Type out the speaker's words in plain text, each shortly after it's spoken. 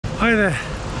Hi there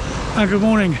and good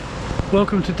morning.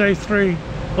 Welcome to day 3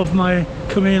 of my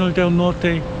Camino del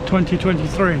Norte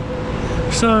 2023.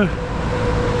 So,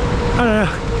 had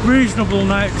a reasonable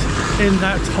night in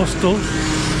that hostel,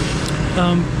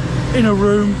 in a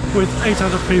room with 8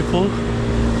 other people,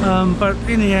 but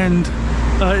in the end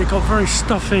it got very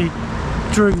stuffy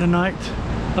during the night.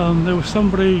 There was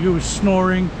somebody who was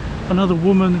snoring, another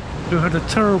woman who had a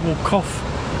terrible cough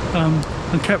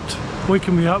and kept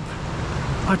waking me up.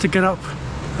 I had to get up,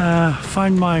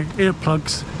 find my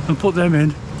earplugs and put them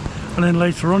in, and then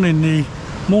later on in the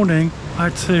morning I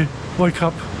had to wake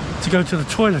up to go to the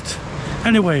toilet.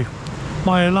 Anyway,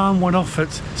 my alarm went off at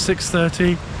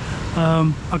 6:30.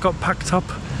 I got packed up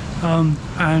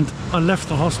and I left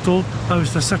the hostel. I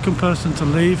was the second person to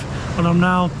leave, and I'm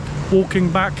now walking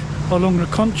back along the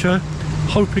Concha,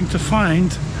 hoping to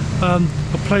find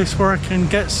a place where I can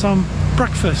get some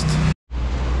breakfast.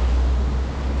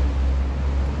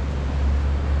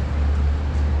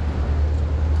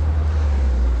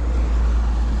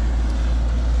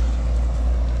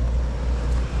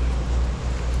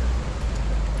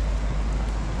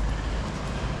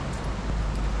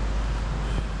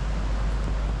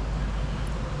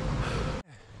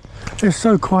 It's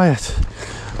so quiet,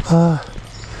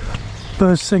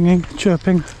 birds singing,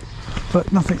 chirping,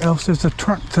 but nothing else. There's a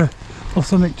tractor or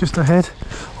something just ahead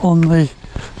on the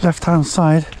left hand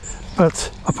side,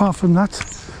 but apart from that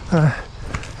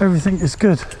everything is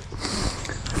good.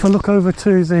 If I look over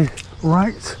to the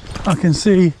right I can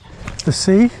see the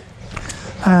sea,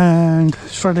 and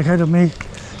straight ahead of me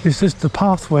is just the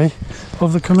pathway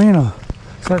of the Camino.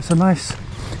 So it's a nice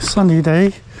sunny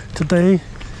day today,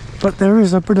 but there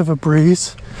is a bit of a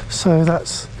breeze, so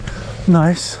that's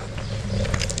nice.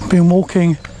 Been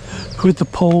walking with the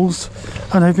poles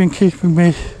and they've been keeping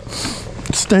me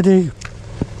steady,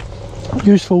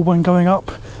 useful when going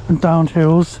up and down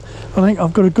hills. I think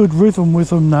I've got a good rhythm with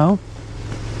them now,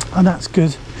 and that's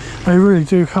good. They really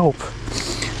do help,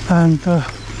 and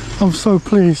I'm so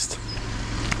pleased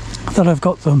that I've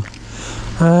got them.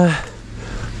 Got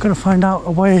to find out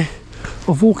a way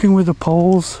of walking with the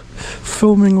poles,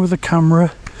 filming with the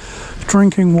camera,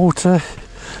 drinking water,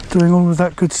 doing all of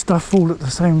that good stuff all at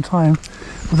the same time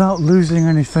without losing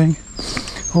anything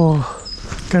or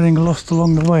getting lost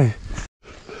along the way.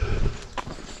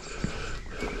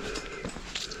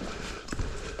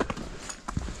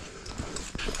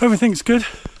 Everything's good.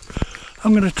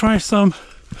 I'm going to try some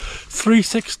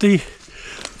 360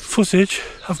 footage.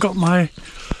 I've got my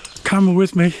camera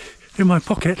with me in my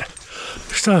pocket,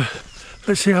 so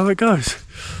let's see how it goes.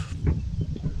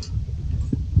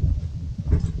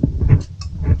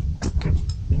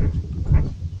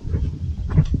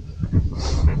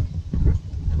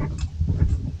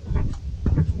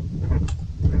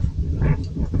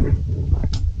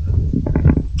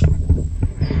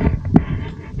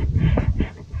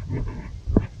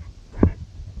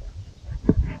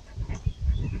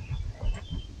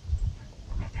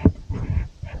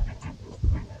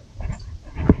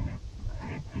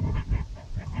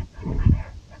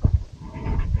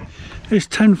 It's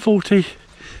 10:40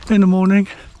 in the morning,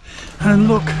 and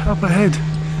look up ahead,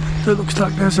 it looks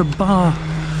like there's a bar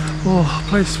or a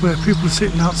place where people are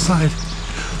sitting outside.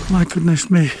 My goodness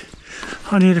me,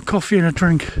 I need a coffee and a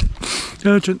drink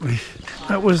urgently.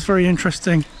 That was very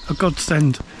interesting, a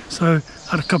godsend. So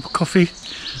I had a cup of coffee,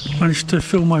 managed to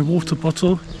fill my water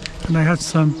bottle, and they had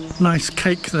some nice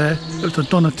cake there. It was a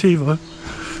donativo,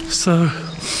 so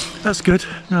that's good.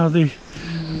 Now the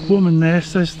woman there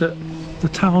says that the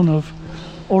town of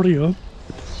Orio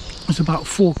is about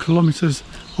 4 kilometers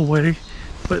away,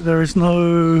 but there is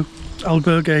no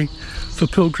albergue for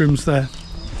pilgrims there.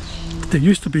 There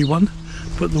used to be one,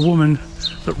 but the woman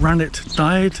that ran it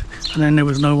died, and then there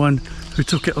was no one who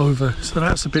took it over, so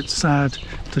that's a bit sad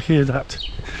to hear that.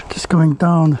 Just going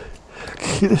down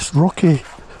this rocky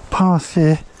path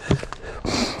here,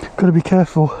 got to be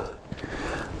careful,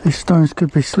 these stones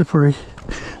could be slippery,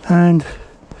 and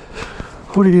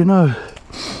what do you know,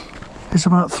 it's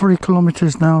about 3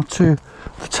 kilometers now to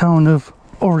the town of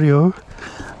Orio,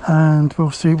 and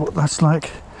we'll see what that's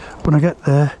like when I get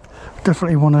there.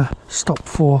 Definitely want to stop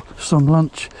for some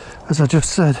lunch, as I just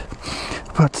said,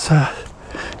 but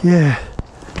yeah,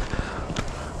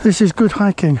 this is good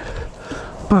hiking,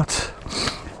 but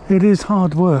it is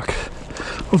hard work.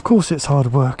 Of course it's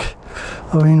hard work.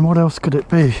 I mean, what else could it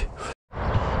be?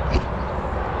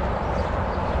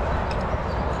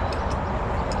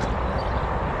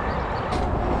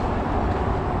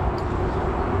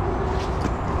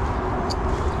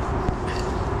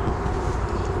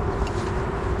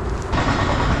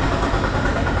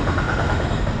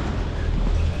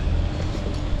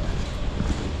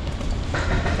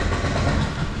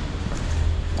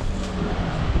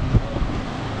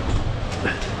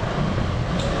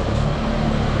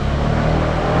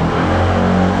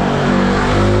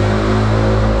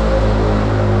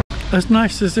 as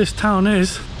nice as this town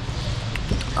is,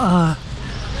 I'm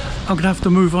gonna have to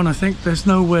move on. I think there's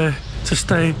nowhere to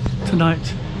stay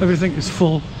tonight. Everything is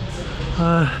full.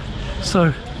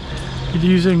 So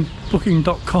using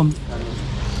booking.com,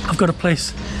 I've got a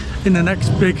place in the next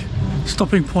big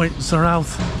stopping point,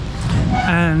 Zarautz,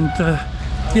 and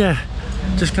yeah,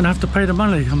 just gonna have to pay the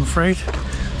money, I'm afraid.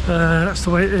 That's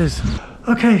the way it is.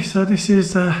 Okay, so this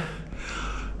is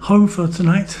home for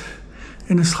tonight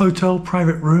in this hotel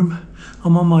private room.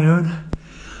 I'm on my own.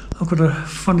 I've got a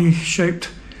funny shaped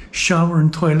shower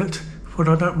and toilet, but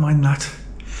I don't mind that.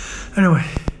 Anyway,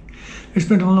 it's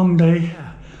been a long day.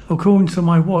 According to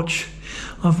my watch,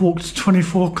 I've walked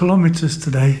 24 kilometers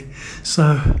today,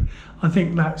 so I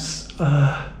think that's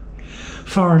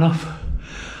far enough.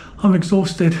 I'm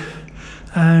exhausted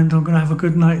and I'm gonna have a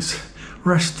good night's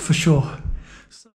rest for sure.